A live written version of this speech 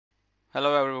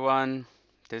Hello everyone,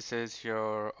 this is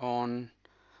your own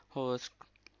host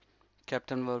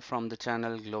Captain Wolf from the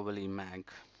channel Globally Mag.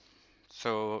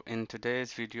 So in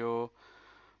today's video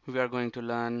we are going to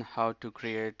learn how to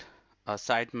create a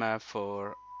sitemap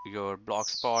for your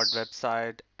Blogspot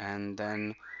website and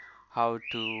then how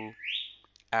to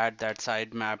add that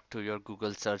sitemap to your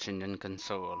Google search engine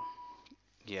console.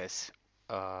 Yes,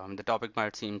 the topic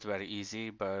might seem very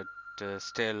easy, but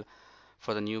still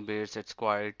for the newbies, it's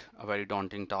quite a very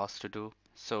daunting task to do.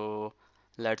 So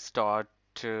let's start.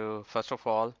 First of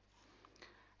all,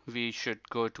 we should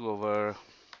go to our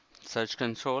search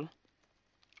console.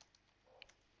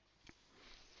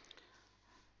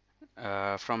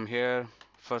 From here,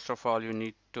 first of all, you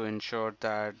need to ensure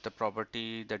that the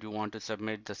property that you want to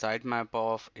submit the sitemap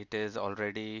of, it is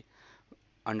already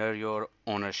under your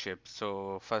ownership.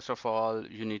 So first of all,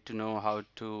 you need to know how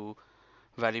to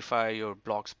verify your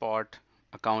Blogspot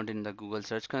account in the Google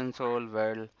Search Console.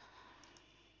 Well,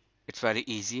 it's very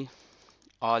easy.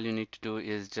 All you need to do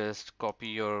is just copy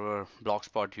your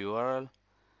Blogspot URL,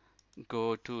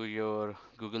 go to your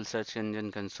Google search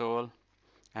engine console,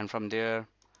 and from there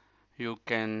you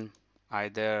can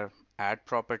either add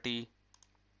property,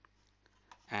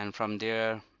 and from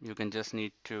there you can just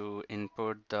need to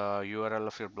input the URL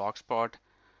of your Blogspot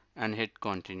and hit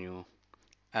continue.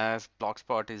 As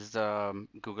Blogspot is the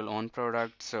Google owned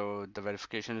product, so the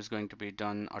verification is going to be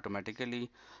done automatically.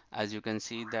 As you can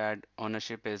see that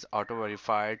ownership is auto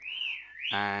verified,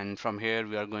 and from here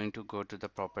we are going to go to the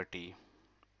property.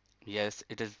 Yes,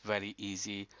 it is very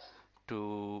easy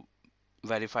to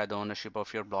verify the ownership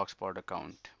of your Blogspot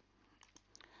account.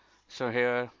 So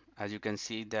here, as you can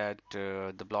see that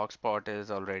the Blogspot is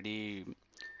already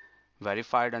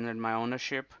verified under my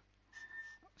ownership.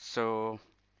 So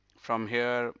from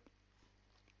here,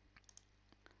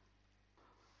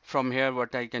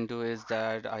 what I can do is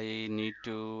that I need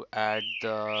to add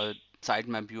the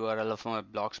sitemap URL of my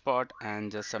Blogspot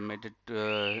and just submit it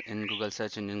in Google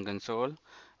Search Engine Console,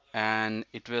 and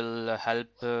it will help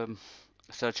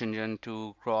search engine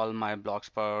to crawl my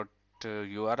Blogspot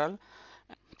URL.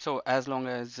 So as long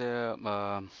as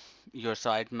your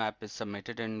sitemap is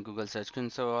submitted in Google Search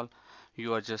Console,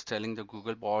 you are just telling the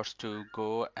Google bots to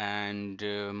go and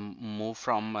move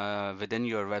from within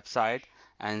your website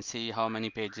and see how many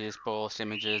pages, posts,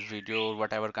 images, video,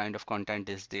 whatever kind of content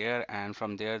is there. And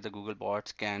from there, the Google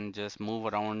bots can just move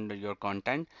around your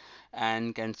content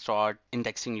and can start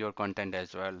indexing your content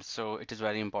as well. So it is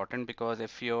very important because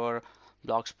if your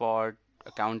Blogspot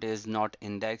account is not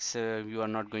indexed, you are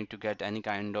not going to get any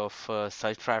kind of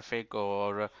search traffic,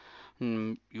 or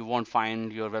you won't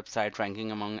find your website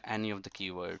ranking among any of the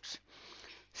keywords.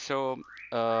 So,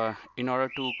 in order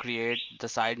to create the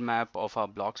sitemap of a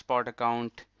Blogspot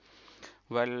account,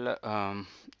 well,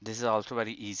 this is also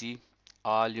very easy.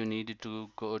 All you need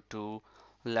to go to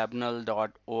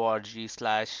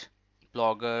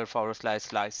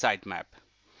labnel.org/blogger/sitemap.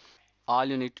 All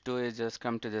you need to do is just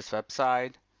come to this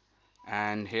website,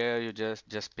 and here you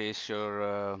just paste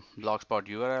your Blogspot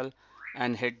URL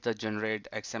and hit the Generate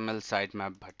XML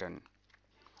Sitemap button.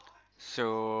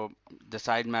 So the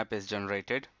sitemap is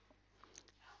generated,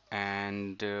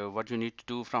 and what you need to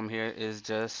do from here is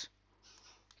just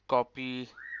copy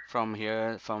from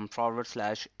here from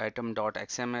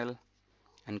 /item.xml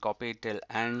and copy it till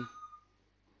end.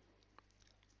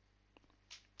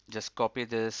 Just copy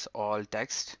this all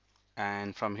text,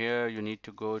 and from here you need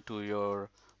to go to your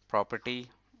property.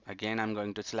 Again, I'm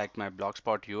going to select my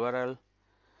Blogspot URL,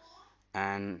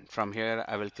 and from here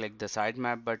I will click the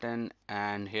sitemap button,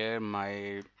 and here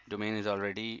my domain is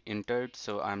already entered,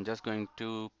 so I'm just going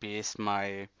to paste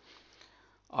my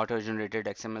auto-generated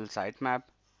XML sitemap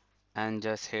and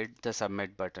just hit the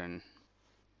submit button.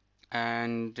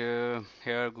 And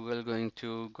here Google going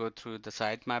to go through the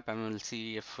sitemap and we'll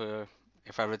see if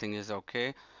everything is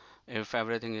okay. If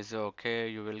everything is okay,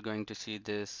 you will going to see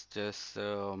this just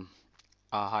a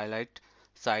highlight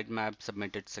sitemap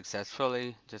submitted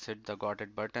successfully. Just hit the got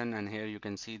it button, and here you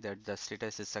can see that the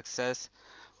status is success.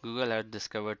 Google had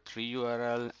discovered 3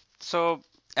 URL. So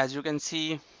as you can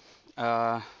see,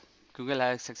 uh, Google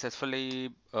has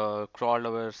successfully crawled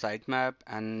our sitemap,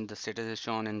 and the status is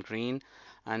shown in green,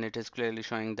 and it is clearly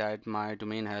showing that my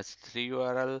domain has 3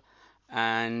 URL,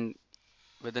 and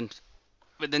within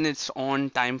within its own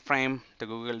time frame, the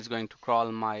Google is going to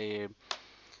crawl my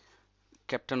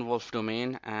Captain Wolf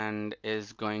domain and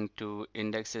is going to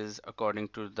indexes according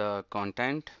to the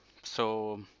content.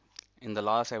 So in the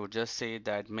last, I would just say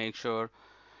that make sure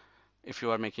if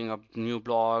you are making a new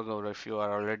blog, or if you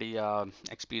are already a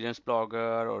experienced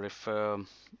blogger, or if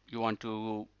you want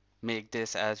to make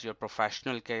this as your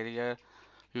professional career,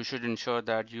 You should ensure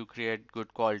that you create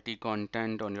good quality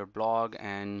content on your blog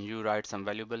and you write some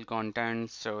valuable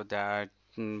content so that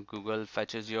Google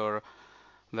fetches your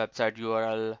website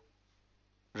URL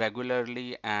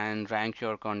regularly and rank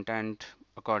your content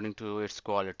according to its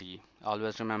quality.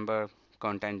 Always remember,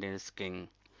 content is king.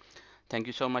 Thank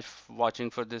you so much for watching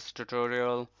for this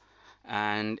tutorial.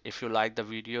 And if you like the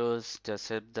videos, just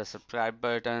hit the subscribe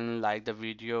button, like the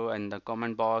video, and the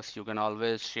comment box. You can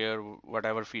always share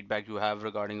whatever feedback you have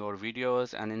regarding our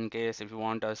videos. And in case if you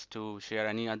want us to share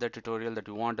any other tutorial that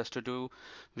you want us to do,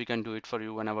 we can do it for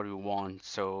you whenever you want.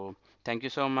 So thank you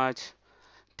so much.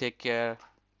 Take care.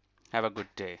 Have a good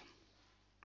day.